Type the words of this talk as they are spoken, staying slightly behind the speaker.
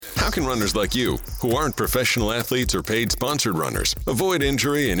can runners like you, who aren't professional athletes or paid sponsored runners, avoid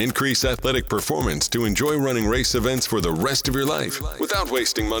injury and increase athletic performance to enjoy running race events for the rest of your life without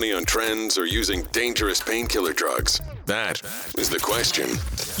wasting money on trends or using dangerous painkiller drugs? That is the question.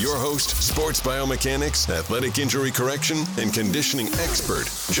 Your host, sports biomechanics, athletic injury correction, and conditioning expert,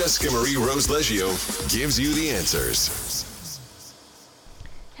 Jessica Marie Rose-Leggio, gives you the answers.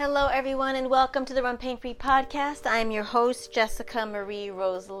 Hello, everyone, and welcome to the Run Pain Free podcast. I'm your host, Jessica Marie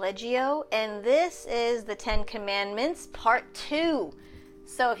Rose-Leggio, and this is the 10 Commandments, Part 2.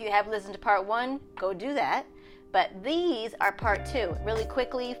 So if you have listened to Part 1, go do that. But these are Part 2. Really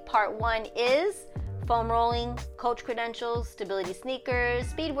quickly, Part 1 is foam rolling, coach credentials, stability sneakers,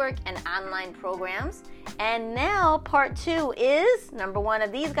 speed work, and online programs. And now Part 2 is number 1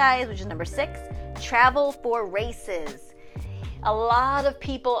 of these guys, which is number 6, travel for races. A lot of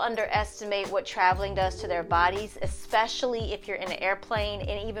people underestimate what traveling does to their bodies, especially if you're in an airplane,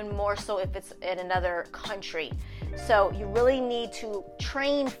 and even more so if it's in another country. So you really need to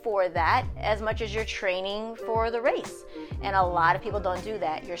train for that as much as you're training for the race. And a lot of people don't do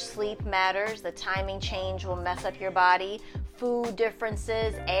that. Your sleep matters. The timing change will mess up your body. Food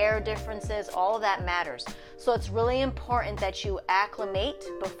differences, air differences, all of that matters. So it's really important that you acclimate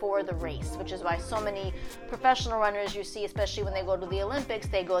before the race, which is why so many professional runners you see, especially when they go to the Olympics,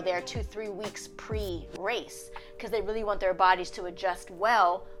 they go there 2-3 weeks pre-race because they really want their bodies to adjust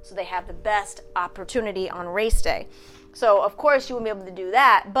well so they have the best opportunity on race day. So of course you won't be able to do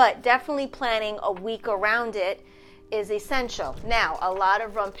that, but definitely planning a week around it is essential. Now, a lot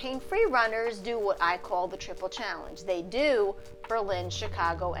of Run Pain Free runners do what I call the triple challenge. They do Berlin,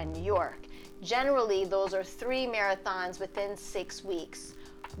 Chicago, and New York. Generally, those are 3 marathons within 6 weeks,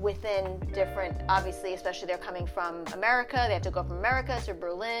 within different, obviously, especially they're coming from America. They have to go from America to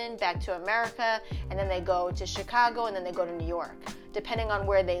Berlin, back to America, and then they go to Chicago, and then they go to New York, depending on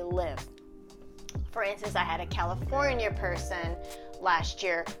where they live. For instance, I had a California person last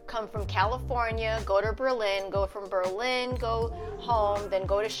year come from California, go to Berlin, go from Berlin, go home, then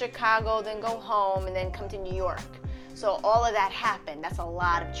go to Chicago, then go home, and then come to New York. So all of that happened. That's a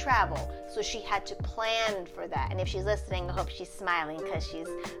lot of travel. So she had to plan for that. And if she's listening, I hope she's smiling because she's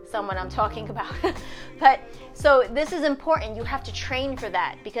someone I'm talking about. But so this is important. You have to train for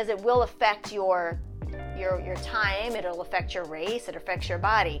that because it will affect your time, it'll affect your race, it affects your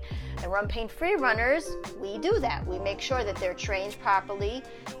body. And Run Pain Free runners, we do that. We make sure that they're trained properly,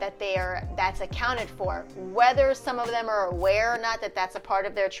 that that's accounted for. Whether some of them are aware or not that that's a part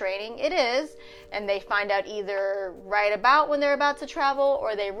of their training, it is. And they find out either right about when they're about to travel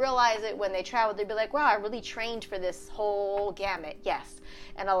or they realize it when they travel. They'd be like, wow, I really trained for this whole gamut. Yes.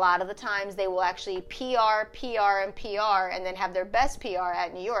 And a lot of the times they will actually PR, and PR, and then have their best PR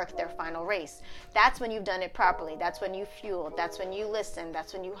at New York, their final race. That's when you've done it properly. That's when you fueled. That's when you listened.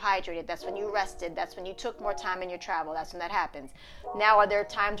 That's when you hydrated. That's when you rested. That's when you took more time in your travel. That's when that happens. Now, are there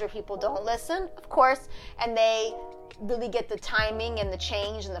times where people don't listen? Of course. And they really get the timing and the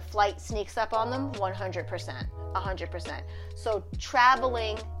change and the flight sneaks up on them? 100%. 100%. So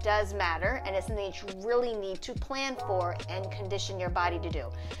traveling does matter, and it's something that you really need to plan for and condition your body to do.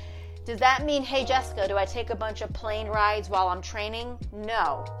 Does that mean, hey Jessica, do I take a bunch of plane rides while I'm training?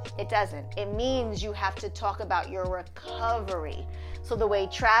 No, it doesn't. It means you have to talk about your recovery. So the way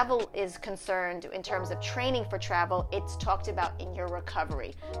travel is concerned in terms of training for travel, it's talked about in your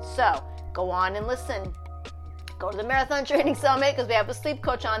recovery. So go on and listen. Go to the Marathon Training Summit because we have a sleep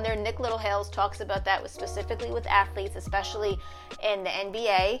coach on there. Nick Littlehales talks about that specifically with athletes, especially in the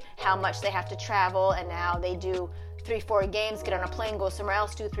NBA, how much they have to travel and how they do 3-4 games, get on a plane, go somewhere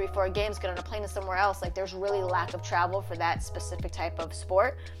else, do 3-4 games, get on a plane to somewhere else. Like there's really lack of travel for that specific type of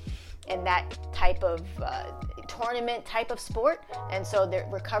sport and that type of tournament type of sport. And so the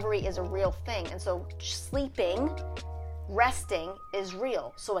recovery is a real thing. And so resting is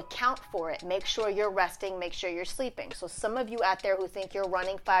real. So account for it. Make sure you're resting. Make sure you're sleeping. So some of you out there who think you're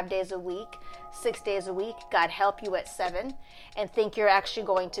running 5 days a week, 6 days a week, God help you at 7, and think you're actually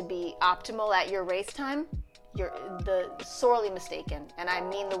going to be optimal at your race time, you're sorely mistaken. And I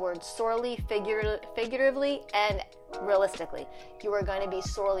mean the word sorely, figuratively, and realistically. You are going to be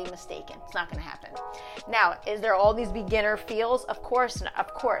sorely mistaken. It's not going to happen. Now, is there all these beginner feels? Of course.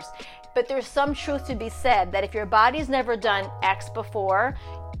 But there's some truth to be said that if your body's never done X before,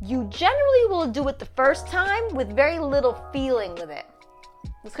 you generally will do it the first time with very little feeling with it.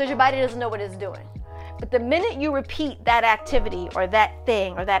 It's because your body doesn't know what it's doing. But the minute you repeat that activity or that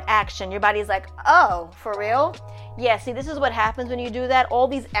thing or that action, your body's like, oh, for real? Yeah, see, this is what happens when you do that. All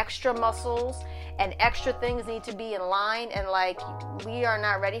these extra muscles and extra things need to be in line, and like, we are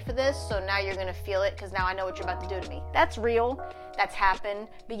not ready for this, so now you're gonna feel it because now I know what you're about to do to me. That's real. That's happened.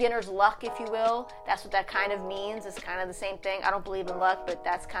 Beginner's luck, if you will. That's what that kind of means. It's kind of the same thing. I don't believe in luck, but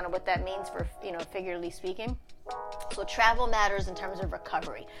that's kind of what that means for, figuratively speaking. So travel matters in terms of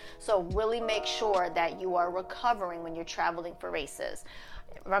recovery. So really make sure that you are recovering when you're traveling for races.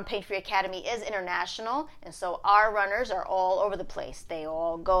 Run Pain Free Academy is international, and so our runners are all over the place. They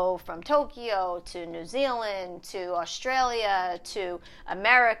all go from Tokyo to New Zealand to Australia to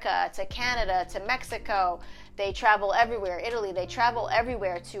America to Canada to Mexico. They travel everywhere. Italy, they travel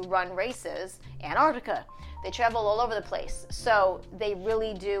everywhere to run races. Antarctica, they travel all over the place. So they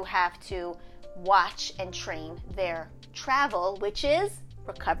really do have to watch and train their travel, which is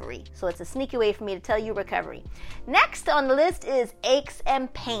recovery. So it's a sneaky way for me to tell you recovery. Next on the list is aches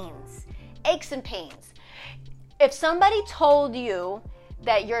and pains. Aches and pains. If somebody told you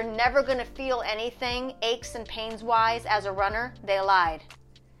that you're never going to feel anything aches and pains wise as a runner, they lied.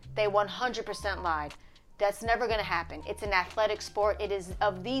 They 100% lied. That's never going to happen. It's an athletic sport. It is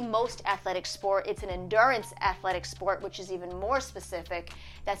of the most athletic sport. It's an endurance athletic sport, which is even more specific.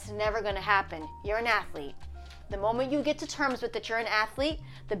 That's never going to happen. You're an athlete. The moment you get to terms with that you're an athlete,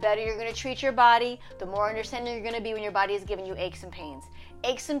 the better you're going to treat your body, the more understanding you're going to be when your body is giving you aches and pains.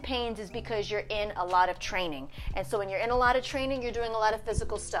 Aches and pains is because you're in a lot of training. And so when you're in a lot of training, you're doing a lot of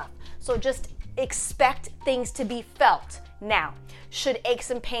physical stuff. So just expect things to be felt. Now, should aches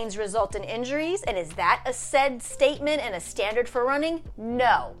and pains result in injuries? And is that a said statement and a standard for running?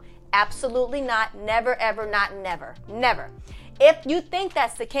 No, absolutely not. Never, ever, not never. Never. If you think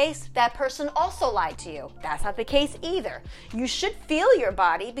that's the case, that person also lied to you. That's not the case either. You should feel your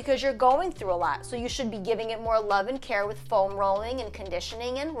body because you're going through a lot. So you should be giving it more love and care with foam rolling and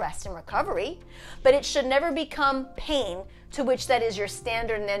conditioning and rest and recovery. But it should never become pain, to which that is your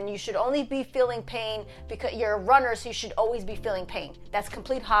standard, and then you should only be feeling pain because you're a runner, so you should always be feeling pain. That's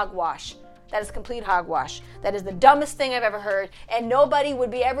complete hogwash. That is complete hogwash. That is the dumbest thing I've ever heard, and nobody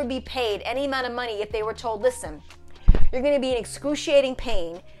would ever be paid any amount of money if they were told, listen, you're going to be in excruciating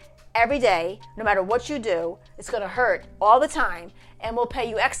pain every day, no matter what you do. It's going to hurt all the time, and we'll pay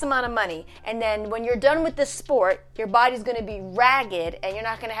you X amount of money. And then when you're done with this sport, your body's going to be ragged, and you're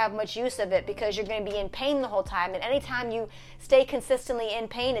not going to have much use of it because you're going to be in pain the whole time. And anytime you stay consistently in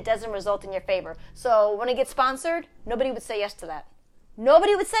pain, it doesn't result in your favor. So when it gets sponsored, nobody would say yes to that.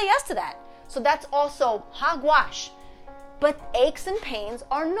 Nobody would say yes to that. So that's also hogwash. But aches and pains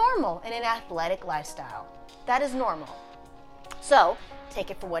are normal in an athletic lifestyle. That is normal. So take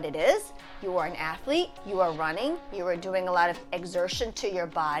it for what it is. You are an athlete, you are running, you are doing a lot of exertion to your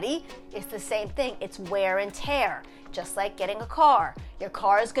body. It's the same thing. It's wear and tear, just like getting a car. Your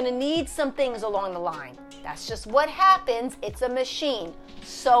car is going to need some things along the line. That's just what happens. It's a machine.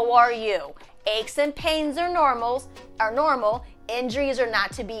 So are you. Aches and pains are normal. Injuries are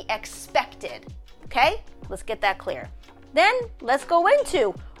not to be expected. Okay? Let's get that clear. Then let's go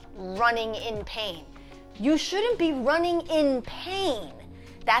into running in pain. You shouldn't be running in pain.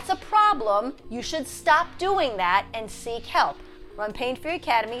 That's a problem. You should stop doing that and seek help. Run Pain Free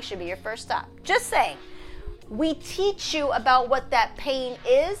Academy should be your first stop. Just saying. We teach you about what that pain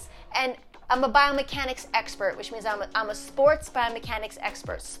is, and I'm a biomechanics expert, which means I'm a sports biomechanics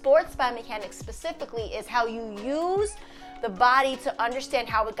expert. Sports biomechanics specifically is how you use the body to understand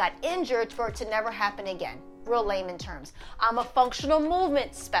how it got injured for it to never happen again. Real layman terms. I'm a functional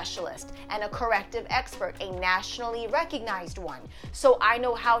movement specialist and a corrective expert, a nationally recognized one. So I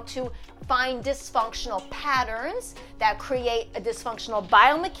know how to find dysfunctional patterns that create a dysfunctional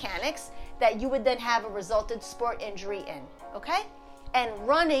biomechanics that you would then have a resultant sport injury in, okay? And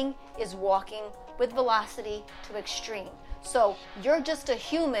running is walking with velocity to extreme. So you're just a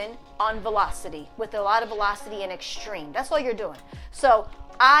human on velocity, with a lot of velocity and extreme. That's all you're doing. So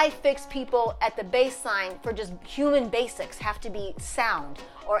I fix people at the baseline for just human basics have to be sound,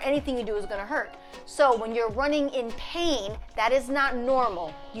 or anything you do is going to hurt. So when you're running in pain, that is not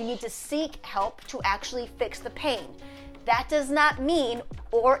normal. You need to seek help to actually fix the pain. That does not mean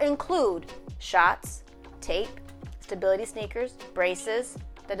or include shots, tape, stability sneakers, braces.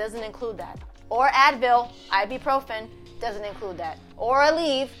 That doesn't include that. Or Advil, ibuprofen, doesn't include that. Or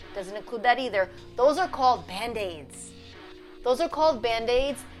Aleve, doesn't include that either. Those are called Band-Aids. Those are called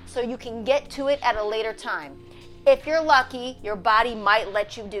Band-Aids so you can get to it at a later time. If you're lucky, your body might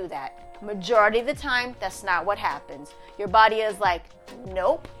let you do that. Majority of the time, that's not what happens. Your body is like,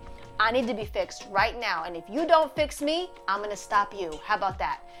 nope, I need to be fixed right now. And if you don't fix me, I'm going to stop you. How about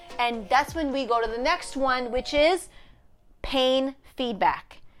that? And that's when we go to the next one, which is pain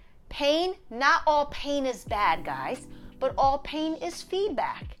feedback. Pain, not all pain is bad, guys, but all pain is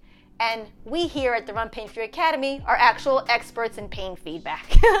feedback. And we here at the Run Pain Free Academy are actual experts in pain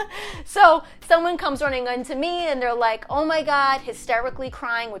feedback. So someone comes running into me and they're like, oh my God, hysterically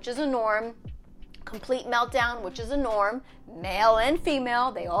crying, which is a norm. Complete meltdown, which is a norm. Male and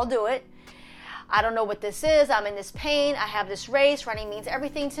female, they all do it. I don't know what this is. I'm in this pain. I have this race. Running means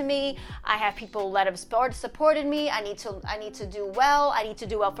everything to me. I have people that have supported me. I need to do well. I need to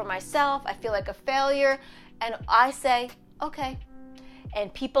do well for myself. I feel like a failure. And I say, okay.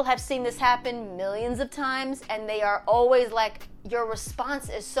 And people have seen this happen millions of times, and they are always like, your response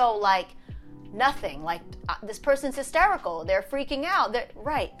is so like nothing. Like, this person's hysterical. They're freaking out.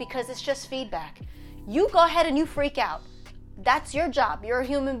 Right, because it's just feedback. You go ahead and you freak out. That's your job. You're a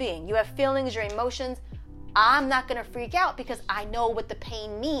human being. You have feelings, your emotions. I'm not going to freak out because I know what the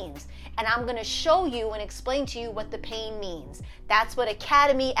pain means. And I'm going to show you and explain to you what the pain means. That's what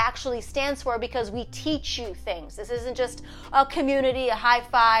Academy actually stands for, because we teach you things. This isn't just a community of high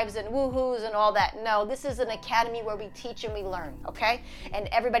fives and woohoos and all that. No, this is an academy where we teach and we learn, okay? And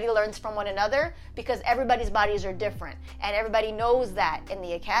everybody learns from one another because everybody's bodies are different. And everybody knows that in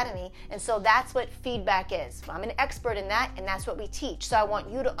the academy. And so that's what feedback is. I'm an expert in that, and that's what we teach. So I want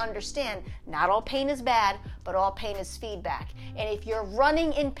you to understand, not all pain is bad, but all pain is feedback. And if you're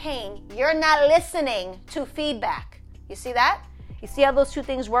running in pain, you're not listening to feedback. You see that? You see how those two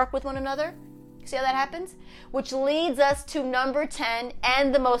things work with one another? You see how that happens? Which leads us to number 10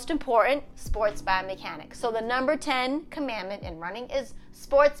 and the most important, sports biomechanics. So the number 10 commandment in running is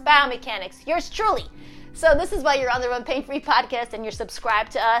sports biomechanics. Yours truly. So this is why you're on the Run Pain Free podcast and you're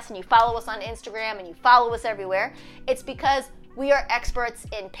subscribed to us and you follow us on Instagram and you follow us everywhere. It's because we are experts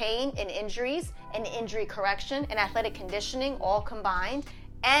in pain, in injuries, in injury correction, and athletic conditioning, all combined.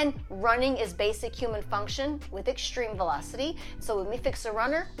 And running is basic human function with extreme velocity. So when we fix a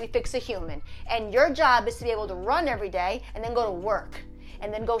runner, we fix a human. And your job is to be able to run every day and then go to work,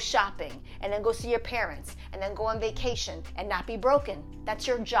 and then go shopping, and then go see your parents, and then go on vacation and not be broken. That's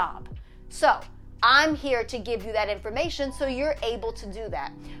your job. So I'm here to give you that information so you're able to do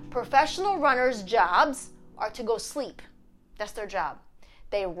that. Professional runners' jobs are to go sleep. That's their job.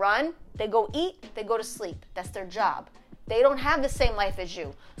 They run, they go eat, they go to sleep. That's their job. They don't have the same life as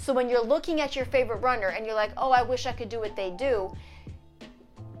you. So when you're looking at your favorite runner and you're like, oh, I wish I could do what they do,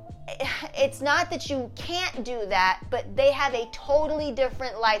 it's not that you can't do that, but they have a totally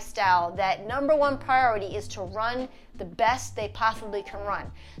different lifestyle. That number one priority is to run the best they possibly can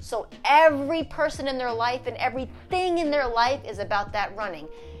run. So every person in their life and everything in their life is about that running.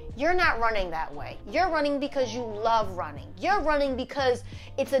 You're not running that way. You're running because you love running. You're running because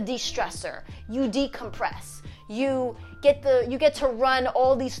it's a de-stressor. You decompress. You get to run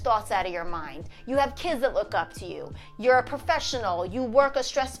all these thoughts out of your mind. You have kids that look up to you. You're a professional. You work a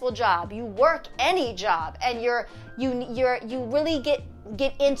stressful job. You work any job, and you really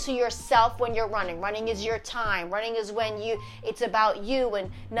get into yourself when you're running. Running is your time. Running is when it's about you,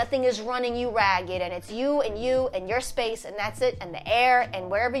 and nothing is running you ragged, and it's you and your space, and that's it, and the air and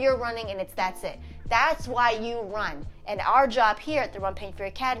wherever you're running, and that's it. That's why you run. And our job here at the Run Pain Free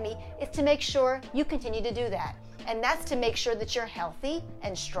Academy is to make sure you continue to do that. And that's to make sure that you're healthy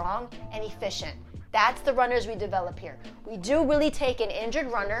and strong and efficient. That's the runners we develop here. We do really take an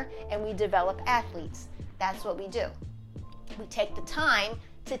injured runner and we develop athletes. That's what we do. We take the time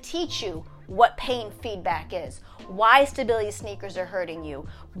to teach you what pain feedback is, why stability sneakers are hurting you,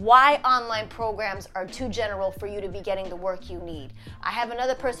 why online programs are too general for you to be getting the work you need. I have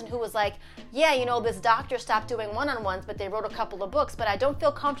another person who was like, yeah, this doctor stopped doing one-on-ones, but they wrote a couple of books, but I don't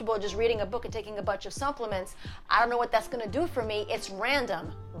feel comfortable just reading a book and taking a bunch of supplements. I don't know what that's going to do for me. It's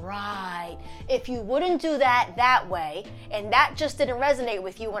random. Right. If you wouldn't do that way, and that just didn't resonate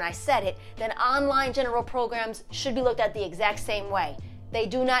with you when I said it, then online general programs should be looked at the exact same way. They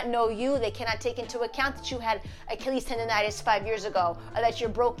do not know you. They cannot take into account that you had Achilles tendonitis 5 years ago, or that you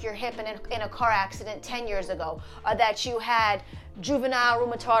broke your hip in a car accident 10 years ago, or that you had juvenile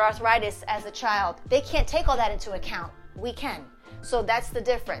rheumatoid arthritis as a child. They can't take all that into account. We can. So that's the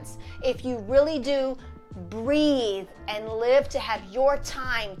difference. If you really do breathe and live to have your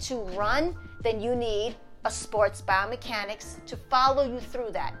time to run, then you need a sports biomechanics to follow you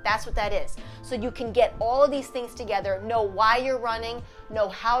through that. That's what that is. So you can get all of these things together, know why you're running, know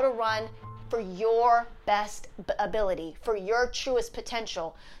how to run for your best best ability, for your truest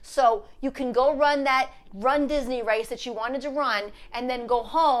potential. So you can go run Disney race that you wanted to run and then go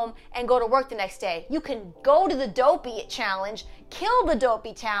home and go to work the next day. You can go to the Dopey challenge, kill the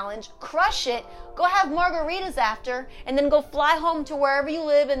Dopey challenge, crush it, go have margaritas after, and then go fly home to wherever you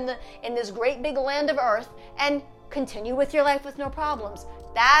live in this great big land of Earth and continue with your life with no problems.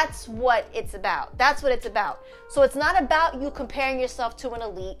 That's what it's about. That's what it's about. So it's not about you comparing yourself to an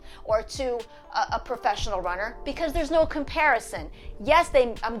elite or to a professional runner, because there's no comparison. Yes,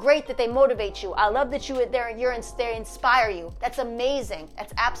 I'm great that they motivate you. I love that they inspire you. That's amazing.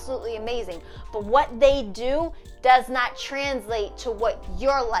 That's absolutely amazing. But what they do does not translate to what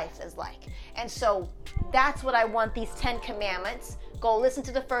your life is like. And so that's what I want these 10 commandments. Go listen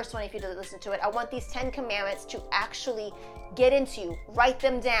to the first one if you didn't listen to it. I want these 10 commandments to actually get into you. Write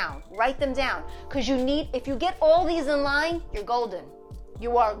them down. Write them down. Because if you get all these in line, you're golden.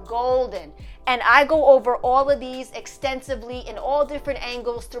 You are golden. And I go over all of these extensively in all different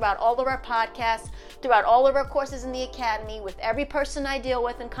angles throughout all of our podcasts, throughout all of our courses in the Academy, with every person I deal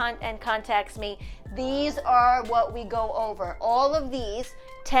with and contacts me. These are what we go over. All of these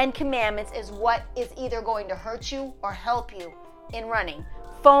 10 commandments is what is either going to hurt you or help you in running.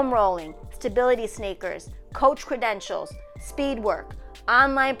 Foam rolling, stability sneakers, coach credentials, speed work,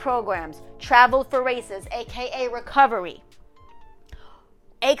 online programs, travel for races, aka recovery,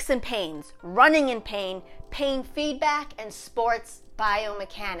 aches and pains, running in pain, pain feedback, and sports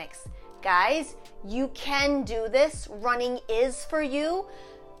biomechanics. Guys, you can do this. Running is for you.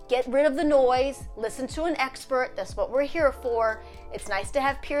 Get rid of the noise. Listen to an expert. That's what we're here for. It's nice to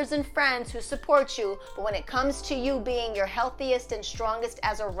have peers and friends who support you, but when it comes to you being your healthiest and strongest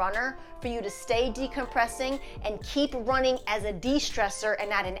as a runner, for you to stay decompressing and keep running as a de-stressor and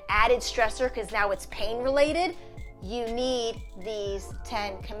not an added stressor, because now it's pain related, you need these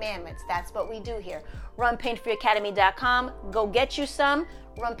 10 commandments. That's what we do here. RunPainFreeAcademy.com. Go get you some.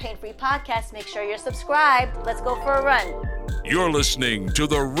 Run Pain Free Podcast. Make sure you're subscribed. Let's go for a run. You're listening to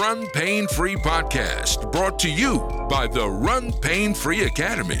the Run Pain Free Podcast, brought to you by the Run Pain Free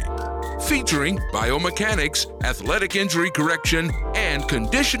Academy, featuring biomechanics, athletic injury correction, and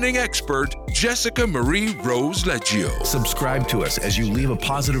conditioning expert Jessica Marie Rose Leggio. Subscribe to us as you leave a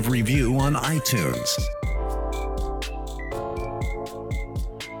positive review on iTunes.